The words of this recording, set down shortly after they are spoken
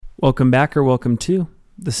Welcome back or welcome to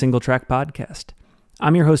the Single Track Podcast.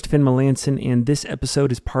 I'm your host, Finn Melanson, and this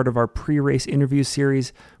episode is part of our pre-race interview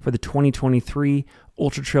series for the 2023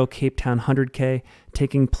 Ultra Trail Cape Town 100K,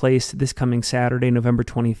 taking place this coming Saturday, November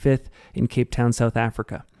 25th in Cape Town, South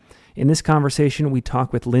Africa. In this conversation, we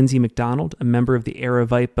talk with Lindsey McDonald, a member of the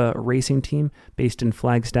Aravaipa racing team based in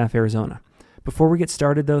Flagstaff, Arizona. Before we get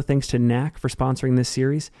started, though, thanks to NAC for sponsoring this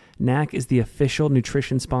series. NAC is the official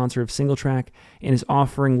nutrition sponsor of SingleTrack and is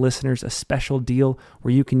offering listeners a special deal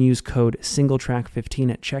where you can use code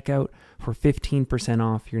SingleTrack15 at checkout for 15%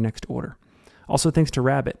 off your next order. Also, thanks to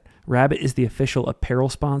Rabbit. Rabbit is the official apparel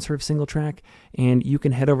sponsor of SingleTrack, and you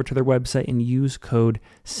can head over to their website and use code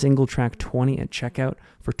SingleTrack20 at checkout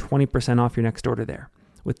for 20% off your next order there.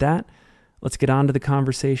 With that, let's get on to the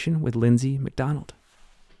conversation with Lindsey McDonald.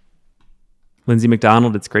 Lindsey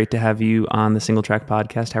McDonald, it's great to have you on the Single Track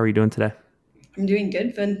Podcast. How are you doing today? I'm doing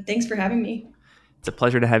good, Finn. Thanks for having me. It's a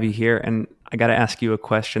pleasure to have you here. And I got to ask you a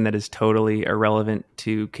question that is totally irrelevant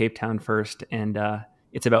to Cape Town first. And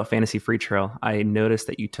it's about Fantasy Free Trail. I noticed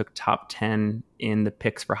that you took top 10 in the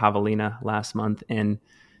picks for Javelina last month. And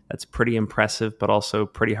that's pretty impressive, but also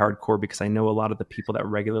pretty hardcore because I know a lot of the people that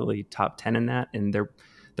regularly top 10 in that, and they're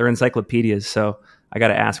encyclopedias. So I got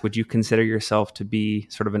to ask, would you consider yourself to be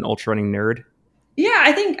sort of an ultra running nerd? Yeah,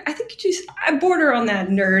 I think I border on that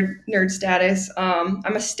nerd status. I'm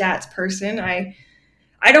a stats person. I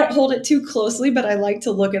don't hold it too closely, but I like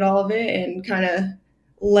to look at all of it and kind of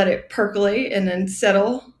let it percolate and then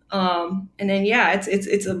settle. And then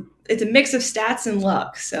it's a mix of stats and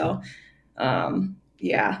luck. So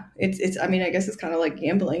it's I mean, I guess it's kind of like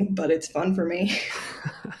gambling, but it's fun for me.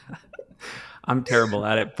 I'm terrible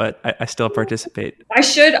at it, but I still participate. I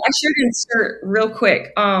should insert real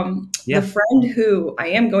quick. The friend who I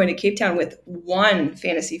am going to Cape Town with won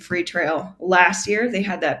Fantasy Free Trail last year. They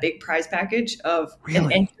had that big prize package of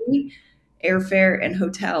an entry, airfare, and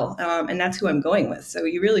hotel, and that's who I'm going with. So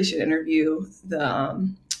you really should interview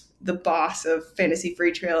the boss of Fantasy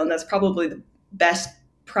Free Trail, and that's probably the best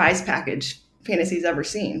prize package Fantasy's ever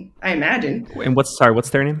seen, I imagine. And what's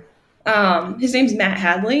their name? His name's Matt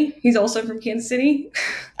Hadley. He's also from Kansas City.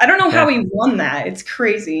 I don't know how he won that. It's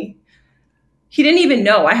crazy. He didn't even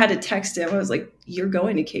know. I had to text him. I was like, "You're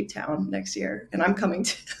going to Cape Town next year, and I'm coming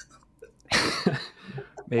to."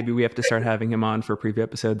 Maybe we have to start having him on for preview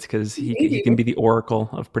episodes because he can be the oracle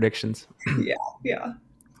of predictions. Yeah.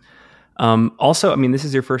 Also, I mean, this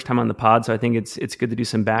is your first time on the pod, so I think it's good to do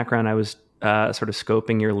some background. I was sort of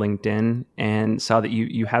scoping your LinkedIn and saw that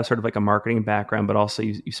you have sort of like a marketing background, but also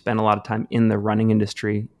you spend a lot of time in the running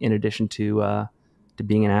industry in addition to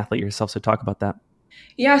being an athlete yourself. So talk about that.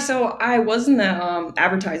 Yeah, so I was in the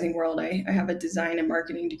advertising world. I have a design and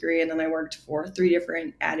marketing degree, and then I worked for 3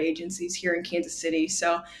 different ad agencies here in Kansas City.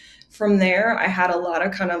 So from there, I had a lot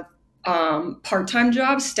of kind of part-time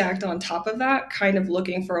jobs stacked on top of that, kind of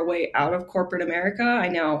looking for a way out of corporate America. I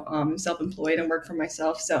now am self-employed and work for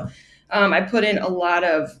myself. So I put in a lot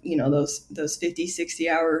of, those 50, 60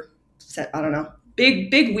 hour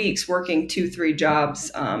big weeks working 2-3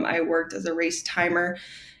 jobs. I worked as a race timer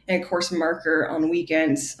and course marker on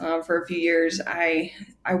weekends for a few years. I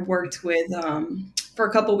worked with for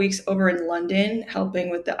a couple of weeks over in London, helping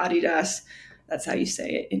with the Adidas, that's how you say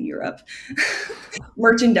it in Europe,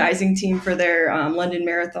 merchandising team for their London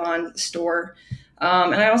Marathon store.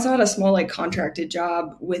 And I also had a small contracted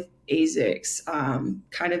job with ASICS,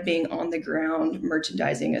 kind of being on the ground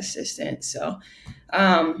merchandising assistant. So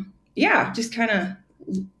just kind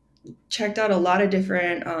of checked out a lot of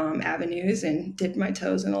different avenues and dipped my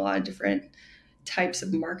toes in a lot of different types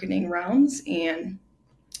of marketing rounds. And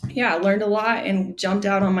I learned a lot and jumped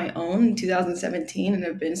out on my own in 2017 and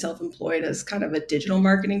have been self-employed as kind of a digital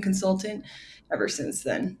marketing consultant ever since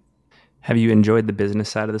then. Have you enjoyed the business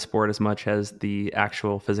side of the sport as much as the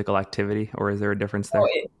actual physical activity, or is there a difference there?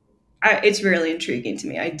 It's really intriguing to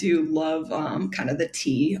me. I do love kind of the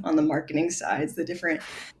T on the marketing sides, the different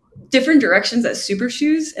directions that super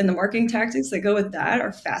shoes and the marketing tactics that go with that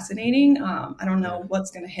are fascinating. I don't know what's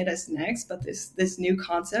going to hit us next, but this new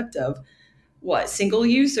concept of single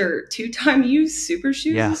use or 2-time use super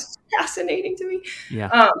shoes is fascinating to me.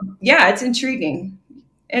 It's intriguing.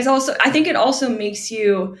 I think it also makes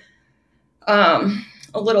you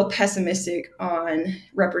a little pessimistic on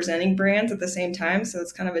representing brands at the same time. So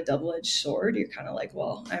it's kind of a double-edged sword. You're kind of like,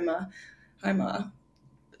 well, I'm a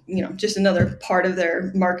just another part of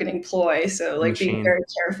their marketing ploy. So being very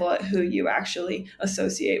careful at who you actually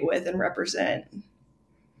associate with and represent.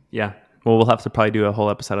 Yeah. Well, we'll have to probably do a whole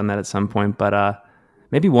episode on that at some point, but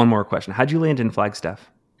maybe one more question. How'd you land in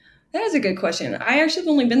Flagstaff? That is a good question. I actually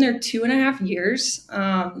have only been there 2.5 years.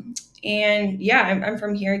 And yeah, I'm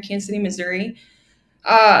from here in Kansas City, Missouri.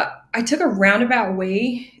 I took a roundabout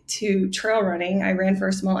way to trail running. I ran for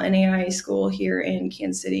a small NAIA school here in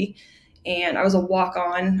Kansas City, and I was a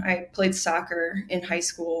walk-on. I played soccer in high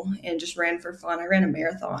school and just ran for fun. I ran a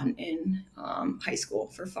marathon in high school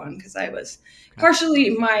for fun because I was partially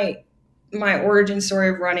my origin story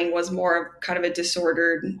of running was more of kind of a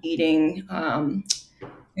disordered eating.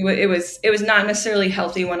 It was not necessarily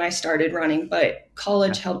healthy when I started running, but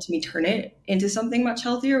college helped me turn it into something much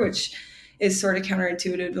healthier, which is sort of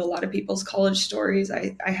counterintuitive to a lot of people's college stories.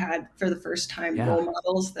 I had for the first time role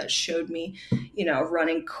models that showed me,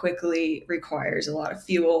 running quickly requires a lot of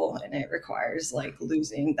fuel, and it requires like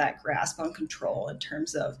losing that grasp on control in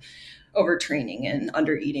terms of overtraining and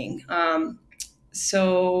under eating.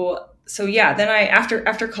 So yeah, then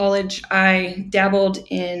after college, I dabbled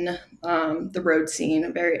in the road scene,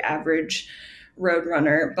 a very average road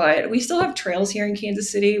runner, but we still have trails here in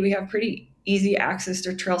Kansas City. We have pretty easy access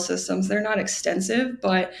to trail systems. They're not extensive,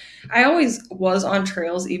 but I always was on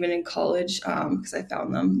trails even in college because I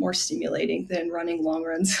found them more stimulating than running long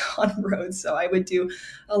runs on roads. So I would do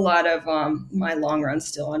a lot of my long runs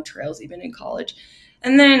still on trails even in college.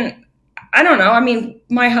 And then I don't know. I mean,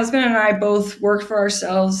 my husband and I both worked for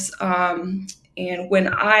ourselves. And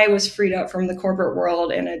when I was freed up from the corporate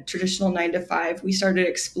world and a traditional 9 to 5, we started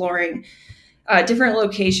exploring different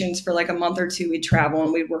locations for like a month or two. We'd travel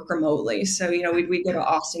and we'd work remotely. So, we'd go to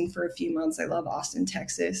Austin for a few months. I love Austin,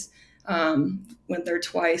 Texas. Went there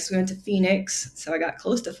twice. We went to Phoenix. So I got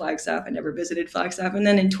close to Flagstaff. I never visited Flagstaff. And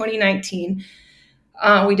then in 2019,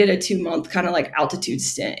 we did a 2-month kind of like altitude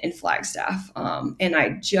stint in Flagstaff. And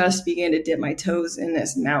I just began to dip my toes in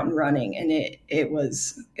this mountain running, and it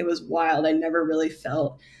was wild. I never really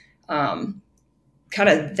felt kind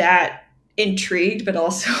of that intrigued, but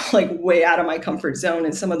also like way out of my comfort zone.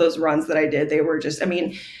 And some of those runs that I did, they were just,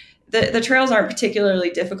 the trails aren't particularly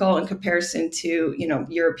difficult in comparison to,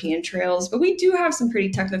 European trails, but we do have some pretty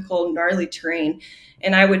technical, gnarly terrain.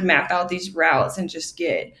 And I would map out these routes and just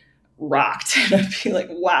get rocked. And I'd be like,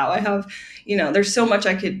 wow, I have, there's so much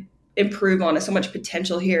I could improve on, so much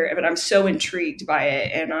potential here, but I'm so intrigued by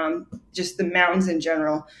it. And just the mountains in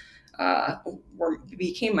general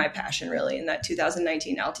became my passion really in that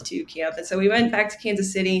 2019 altitude camp. And so we went back to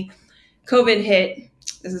Kansas City. COVID hit.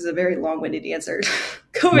 This is a very long-winded answer.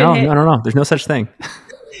 COVID hit. No. There's no such thing.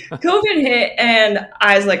 COVID hit, and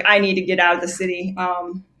I was like, I need to get out of the city.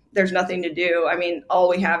 There's nothing to do. All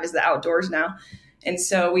we have is the outdoors now. And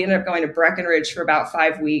so we ended up going to Breckenridge for about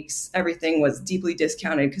 5 weeks. Everything was deeply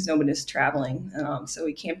discounted because nobody was traveling. So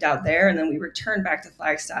we camped out there, and then we returned back to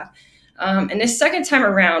Flagstaff. And this second time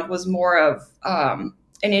around was more of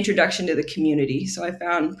an introduction to the community. So I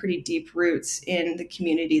found pretty deep roots in the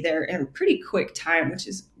community there in a pretty quick time, which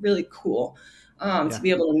is really cool to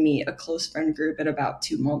be able to meet a close friend group in about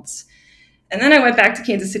 2 months. And then I went back to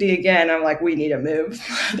Kansas City again. I'm like, we need to move.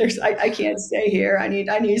 I can't stay here. I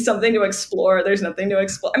need something to explore. There's nothing to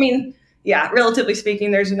explore. Relatively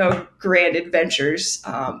speaking, there's no grand adventures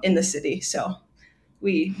in the city. So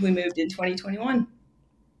we moved in 2021.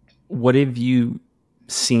 What have you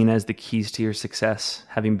seen as the keys to your success,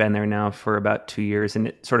 having been there now for about 2 years, and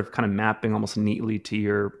it sort of kind of mapping almost neatly to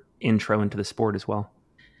your intro into the sport as well?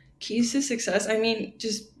 Keys to success.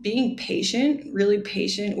 Just being patient, really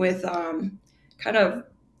patient with kind of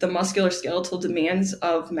the musculoskeletal demands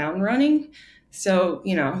of mountain running. So,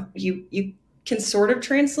 you can sort of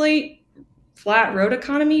translate flat road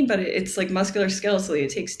economy, but it's like musculoskeletal.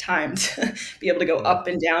 It takes time to be able to go up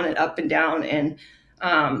and down and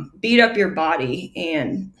beat up your body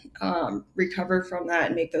and recover from that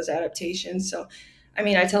and make those adaptations. So,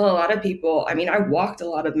 I tell a lot of people, I walked a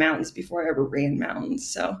lot of mountains before I ever ran mountains.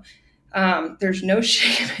 So there's no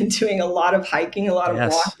shame in doing a lot of hiking, a lot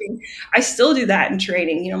of walking. I still do that in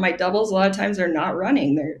training. My doubles a lot of times are not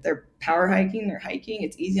running. They're power hiking, they're hiking.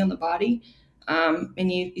 It's easy on the body.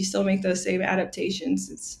 And you still make those same adaptations.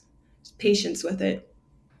 It's patience with it.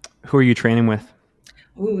 Who are you training with?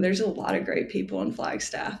 Ooh, there's a lot of great people in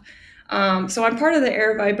Flagstaff. So I'm part of the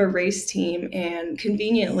Aravaipa race team, and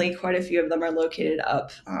conveniently, quite a few of them are located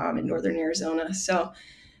up in northern Arizona. So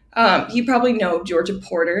you probably know Georgia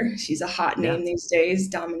Porter. She's a hot name these days,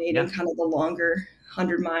 dominating kind of the longer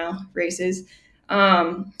 100-mile races.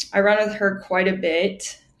 I run with her quite a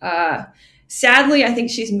bit. Sadly, I think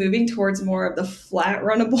she's moving towards more of the flat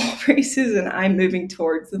runnable races, and I'm moving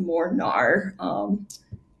towards the more gnar,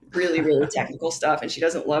 really, really technical stuff. And she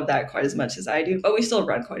doesn't love that quite as much as I do, but we still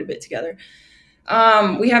run quite a bit together.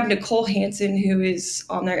 We have Nicole Hansen, who is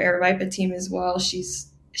on their Aravaipa team as well.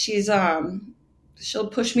 She's she'll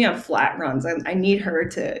push me on flat runs. I need her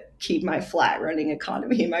to keep my flat running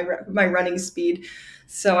economy, my running speed.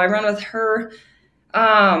 So I run with her.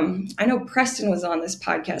 I know Preston was on this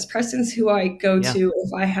podcast. Preston's who I go to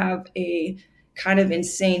if I have a kind of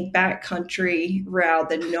insane backcountry route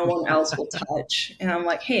that no one else will touch. And I'm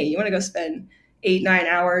like, hey, you want to go spend 8-9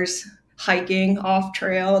 hours hiking off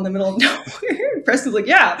trail in the middle of nowhere? Preston's like,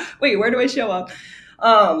 yeah, wait, where do I show up?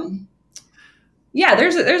 Yeah,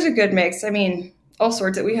 there's a good mix. I mean, all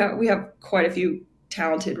sorts of, we have quite a few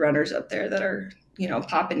talented runners up there that are,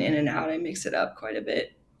 popping in and out. I mix it up quite a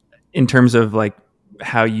bit. In terms of like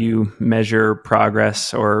how you measure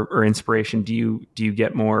progress or inspiration, do you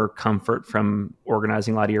get more comfort from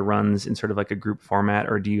organizing a lot of your runs in sort of like a group format,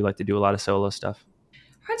 or do you like to do a lot of solo stuff?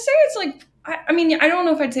 I'd say it's like, I mean, I don't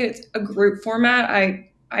know if I'd say it's a group format.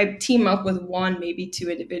 I team up with one, maybe two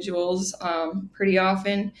individuals pretty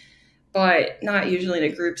often, but not usually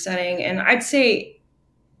in a group setting. And I'd say,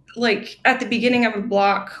 like, at the beginning of a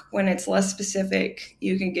block, when it's less specific,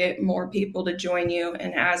 you can get more people to join you.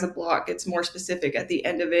 And as a block gets more specific at the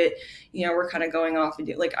end of it, we're kind of going off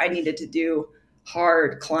and like, I needed to do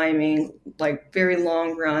hard climbing, like very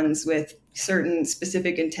long runs with certain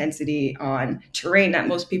specific intensity on terrain that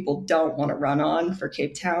most people don't want to run on for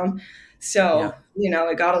Cape Town. So,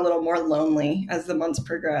 it got a little more lonely as the months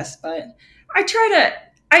progressed, but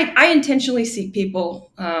I intentionally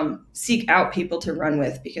seek out people to run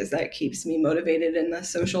with, because that keeps me motivated, and the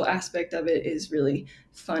social aspect of it is really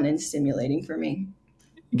fun and stimulating for me.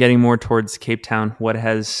 Getting more towards Cape Town, what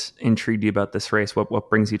has intrigued you about this race? What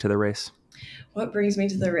brings you to the race? What brings me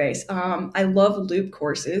to the race? I love loop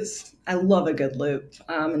courses. I love a good loop.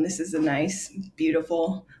 And this is a nice,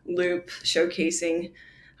 beautiful loop showcasing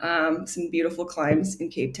some beautiful climbs in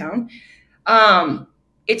Cape Town.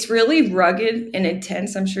 It's really rugged and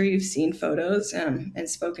intense. I'm sure you've seen photos and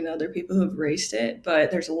spoken to other people who have raced it, but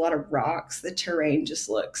there's a lot of rocks. The terrain just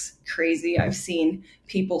looks crazy. I've seen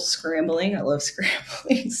people scrambling. I love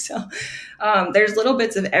scrambling. So there's little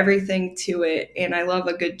bits of everything to it, and I love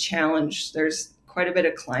a good challenge. There's quite a bit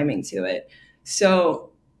of climbing to it.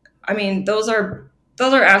 So, I mean, those are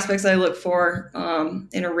aspects I look for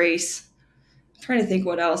in a race. I'm trying to think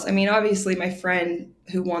what else. I mean, obviously, my friend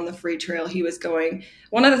who won the free trail, he was going.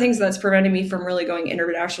 One of the things that's prevented me from really going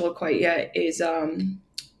international quite yet is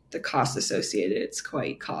the cost associated. It's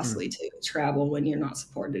quite costly to travel when you're not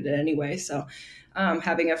supported in any way. So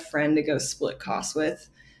having a friend to go split costs with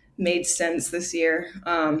made sense this year.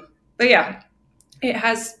 But yeah, it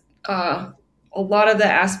has a lot of the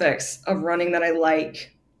aspects of running that I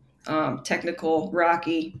like. Technical,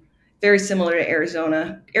 rocky, very similar to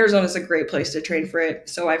Arizona. Arizona's a great place to train for it,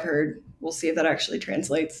 so I've heard. We'll see if that actually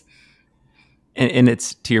translates. And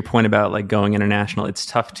it's to your point about like going international. It's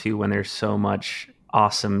tough too when there's so much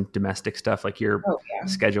awesome domestic stuff. Like your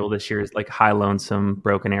schedule this year is like High Lonesome,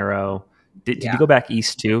 Broken Arrow. Did you go back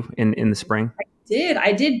east too in the spring?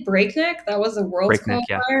 I did Breakneck. That was a world's qualifier.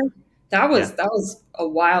 Yeah. That was a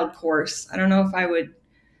wild course. I don't know if I would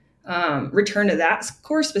return to that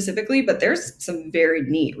course specifically, but there's some very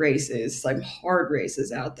neat races, like hard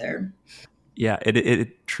races out there. Yeah,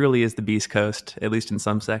 it truly is the Beast Coast, at least in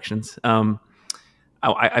some sections.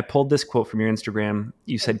 I pulled this quote from your Instagram.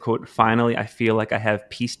 You said, quote, "Finally, I feel like I have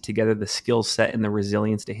pieced together the skill set and the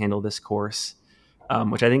resilience to handle this course,"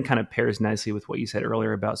 which I think kind of pairs nicely with what you said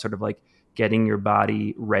earlier about sort of like getting your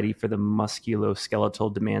body ready for the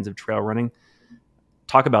musculoskeletal demands of trail running.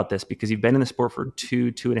 Talk about this, because you've been in the sport for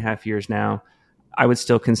 2.5 years now. I would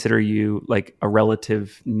still consider you like a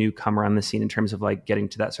relative newcomer on the scene in terms of like getting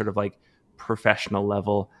to that sort of like professional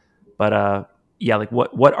level. But yeah, like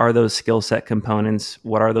what are those skill set components?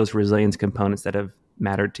 What are those resilience components that have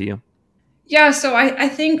mattered to you? Yeah, so I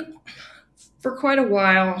think for quite a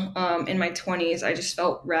while in my 20s, I just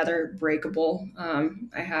felt rather breakable. I'm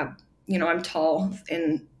tall,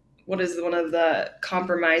 and what is one of the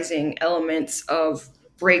compromising elements of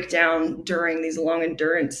breakdown during these long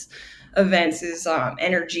endurance events is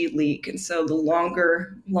energy leak. And so the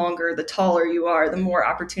longer, the taller you are, the more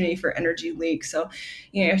opportunity for energy leak. So,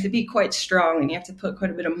 you have to be quite strong, and you have to put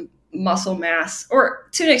quite a bit of muscle mass, or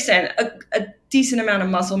to an extent, a decent amount of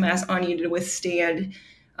muscle mass on you to withstand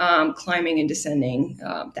climbing and descending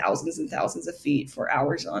thousands and thousands of feet for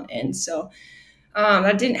hours on end. So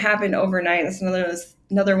that didn't happen overnight. That's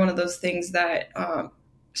another one of those things that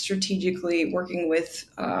strategically working with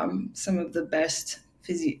some of the best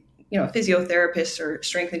physiotherapists or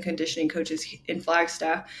strength and conditioning coaches in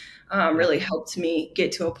Flagstaff really helped me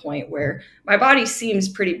get to a point where my body seems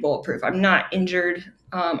pretty bulletproof. I'm not injured.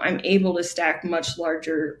 I'm able to stack much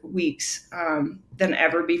larger weeks than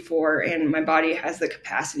ever before, and my body has the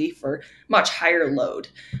capacity for much higher load.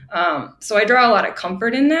 So I draw a lot of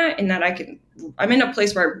comfort in that, I'm in a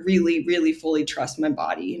place where I really, really fully trust my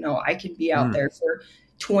body. I can be out there for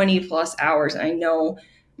 20 plus hours, and I know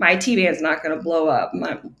my T-band's not going to blow up.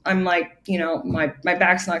 I'm like, my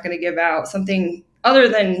back's not going to give out. Something other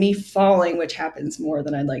than me falling, which happens more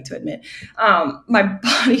than I'd like to admit. My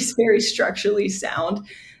body's very structurally sound.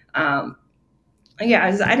 I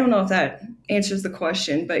don't know if that answers the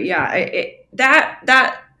question, but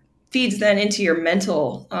that feeds then into your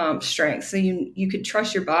mental strength. So you could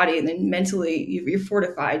trust your body, and then mentally you're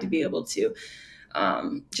fortified to be able to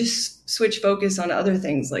just switch focus on other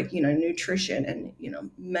things like, nutrition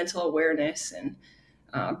and, mental awareness and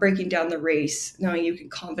breaking down the race, knowing you can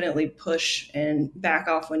confidently push and back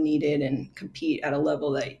off when needed and compete at a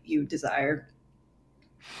level that you desire.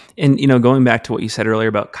 And, going back to what you said earlier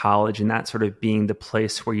about college and that sort of being the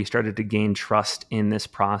place where you started to gain trust in this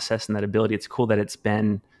process and that ability, it's cool that it's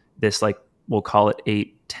been this, like, we'll call it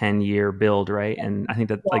 8-10 year build, right? And I think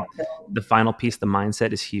that the final piece, the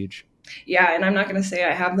mindset, is huge. Yeah. And I'm not going to say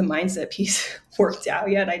I have the mindset piece worked out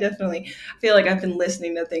yet. I definitely feel like I've been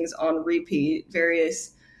listening to things on repeat,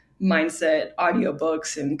 various mindset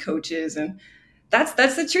audiobooks and coaches. And that's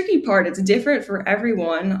the tricky part. It's different for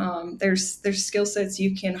everyone. There's skill sets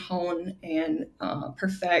you can hone and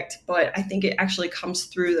perfect, but I think it actually comes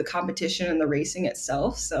through the competition and the racing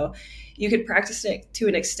itself. So you could practice it to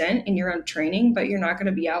an extent in your own training, but you're not going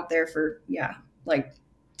to be out there for, like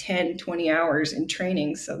 10, 20 hours in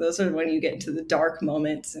training. So those are when you get into the dark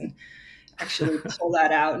moments and actually pull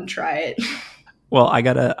that out and try it. Well, I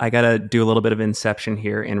gotta do a little bit of inception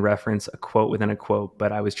here and reference a quote within a quote,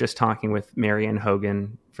 but I was just talking with Marianne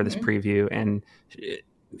Hogan for this preview, and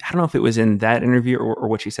I don't know if it was in that interview or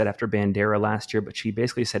what she said after Bandera last year, but she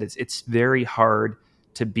basically said it's very hard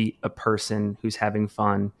to beat a person who's having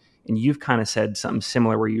fun. And you've kind of said something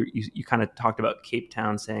similar where you kind of talked about Cape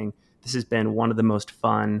Town, saying this has been one of the most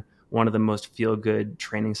fun, one of the most feel-good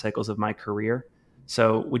training cycles of my career.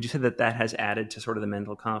 So would you say that has added to sort of the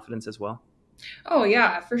mental confidence as well? Oh,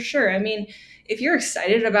 yeah, for sure. I mean, if you're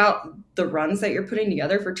excited about the runs that you're putting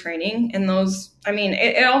together for training and those,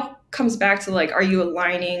 it all comes back to, like, are you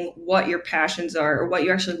aligning what your passions are or what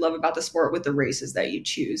you actually love about the sport with the races that you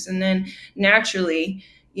choose? And then naturally,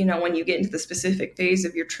 when you get into the specific phase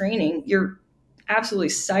of your training, you're absolutely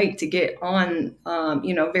psyched to get on,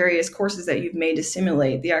 various courses that you've made to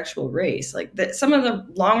simulate the actual race. Like some of the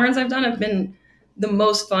long runs I've done have been the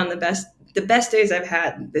most fun, the best days I've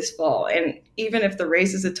had this fall. And even if the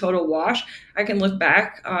race is a total wash, I can look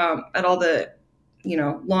back at all the,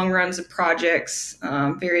 long runs and projects,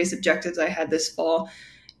 various objectives I had this fall.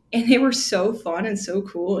 And they were so fun and so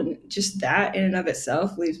cool. And just that in and of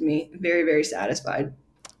itself leaves me very, very satisfied.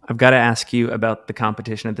 I've got to ask you about the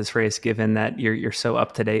competition at this race, given that you're so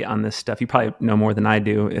up to date on this stuff. You probably know more than I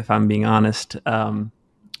do, if I'm being honest.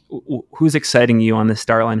 Who's exciting you on this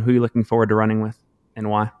start line? Who are you looking forward to running with, and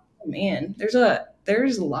why? Oh, man, there's a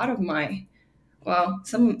lot of my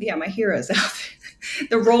heroes out there,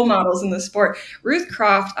 the role models in the sport. Ruth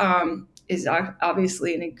Croft is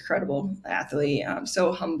obviously an incredible athlete,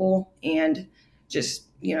 so humble and just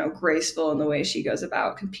graceful in the way she goes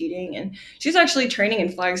about competing. And she's actually training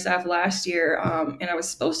in Flagstaff last year, and I was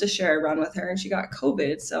supposed to share a run with her, and she got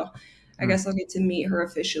COVID, so I guess I'll get to meet her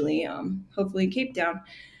officially, hopefully in Cape Town.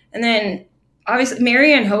 And then obviously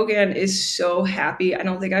Marianne Hogan is so happy. I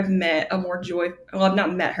don't think I've met a more I've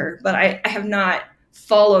not met her, but I have not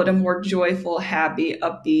followed a more joyful, happy,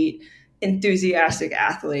 upbeat, enthusiastic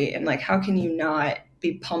athlete. And, like, how can you not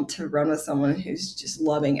be pumped to run with someone who's just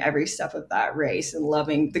loving every step of that race and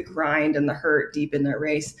loving the grind and the hurt deep in their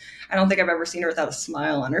race? I don't think I've ever seen her without a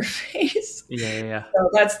smile on her face. Yeah. So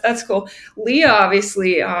that's cool. Leah,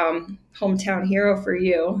 obviously, hometown hero for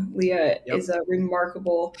you. Leah is a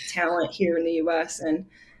remarkable talent here in the U.S. And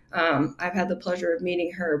I've had the pleasure of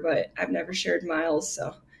meeting her, but I've never shared miles.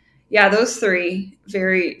 So yeah, those three,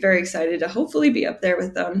 very, very excited to hopefully be up there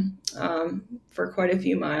with them for quite a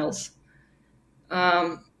few miles.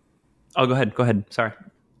 Go ahead. Sorry.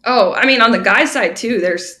 Oh, on the guys' side too,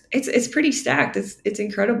 it's pretty stacked. It's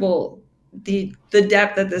incredible the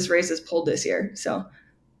depth that this race has pulled this year. So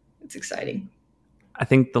it's exciting. I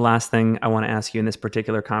think the last thing I want to ask you in this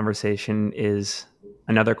particular conversation is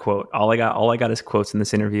another quote. All I got is quotes in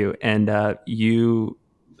this interview, and you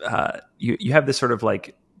have this sort of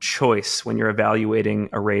like choice when you're evaluating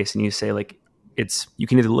a race, and you say, like, you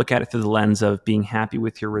can either look at it through the lens of being happy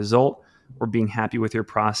with your result or being happy with your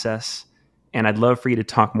process. And I'd love for you to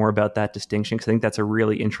talk more about that distinction, because I think that's a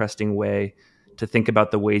really interesting way to think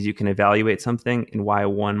about the ways you can evaluate something and why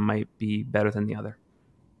one might be better than the other.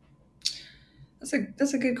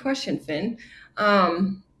 That's a good question, Finn.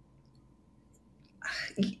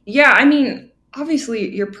 Yeah, I mean,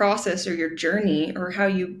 obviously your process or your journey or how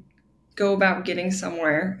you go about getting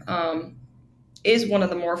somewhere is one of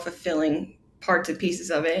the more fulfilling parts and pieces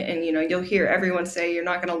of it. And, you'll hear everyone say you're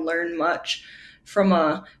not going to learn much from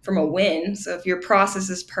a win. So if your process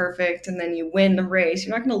is perfect and then you win the race,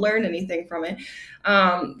 you're not going to learn anything from it.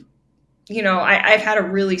 I've had a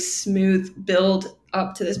really smooth build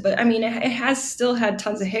up to this, but I mean, it has still had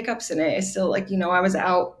tons of hiccups in it. It's still like, I was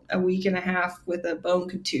out a week and a half with a bone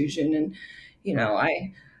contusion, and,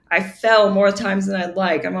 I fell more times than I'd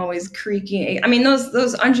like. I'm always creaking. I mean,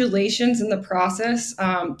 those undulations in the process,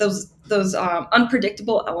 those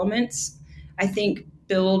unpredictable elements, I think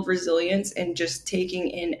build resilience and just taking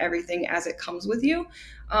in everything as it comes with you.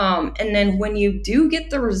 And then when you do get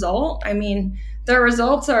the result, I mean, the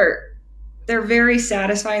results they're very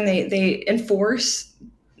satisfying. They enforce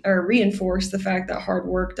or reinforce the fact that hard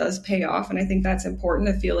work does pay off. And I think that's important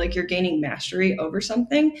to feel like you're gaining mastery over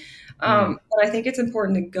something. But I think it's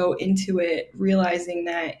important to go into it realizing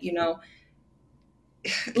that,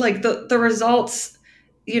 like the results,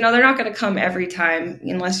 they're not going to come every time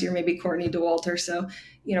unless you're maybe Courtney DeWalter. So,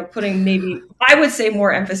 putting maybe, I would say,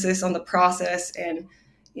 more emphasis on the process and,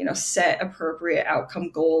 set appropriate outcome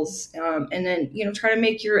goals. And then, try to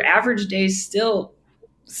make your average days still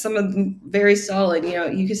some of them very solid.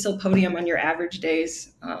 You can still podium on your average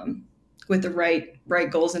days with the right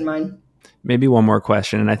goals in mind. Maybe one more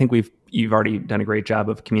question. And I think you've already done a great job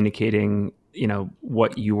of communicating,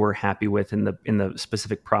 what you were happy with in the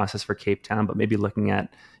specific process for Cape Town, but maybe looking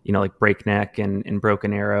at, like Breakneck and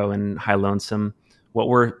Broken Arrow and High Lonesome. What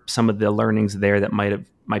were some of the learnings there that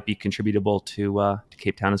might be contributable to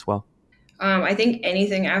Cape Town as well? I think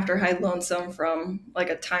anything after High Lonesome from like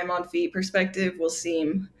a time on feet perspective will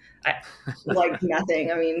seem like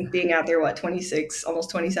nothing. I mean, being out there, 26, almost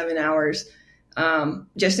 27 hours,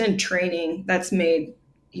 just in training, that's made,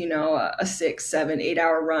 a 6, 7, 8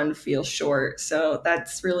 hour run feel short. So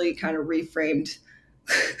that's really kind of reframed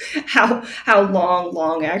how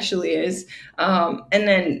long actually is. And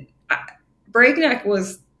then Breakneck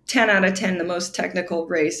was 10 out of 10, the most technical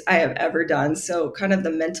race I have ever done. So kind of the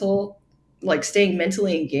mental, like staying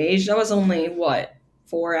mentally engaged, that was only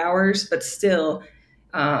 4 hours, but still,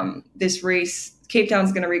 this race, Cape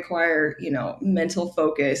Town's going to require, mental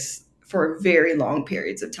focus for very long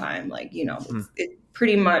periods of time. Like, it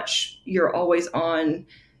pretty much, you're always on,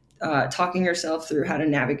 talking yourself through how to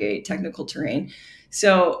navigate technical terrain.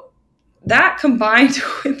 So that combined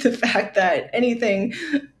with the fact that anything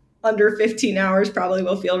under 15 hours probably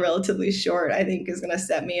will feel relatively short, I think is going to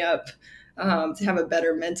set me up to have a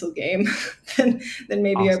better mental game than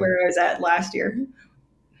maybe Awesome. where I was at last year.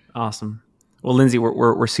 Awesome. Well, Lindsey,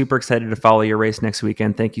 we're super excited to follow your race next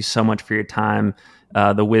weekend. Thank you so much for your time,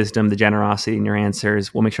 the wisdom, the generosity in your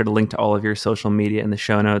answers. We'll make sure to link to all of your social media in the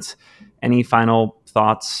show notes. Any final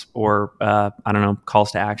thoughts or,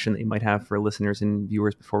 calls to action that you might have for listeners and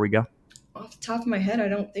viewers before we go? Off the top of my head, I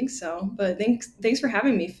don't think so. But thanks for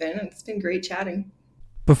having me, Finn. It's been great chatting.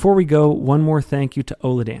 Before we go, one more thank you to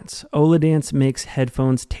Oladance. Oladance makes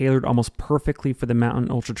headphones tailored almost perfectly for the mountain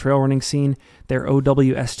ultra trail running scene. Their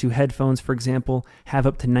OWS2 headphones, for example, have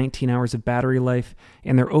up to 19 hours of battery life,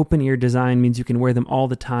 and their open ear design means you can wear them all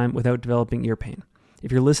the time without developing ear pain.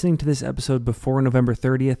 If you're listening to this episode before November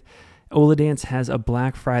 30th, Oladance has a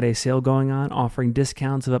Black Friday sale going on, offering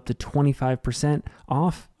discounts of up to 25%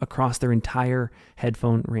 off across their entire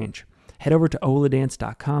headphone range. Head over to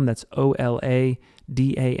oladance.com, that's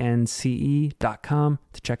OLADANCE.com,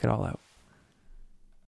 to check it all out.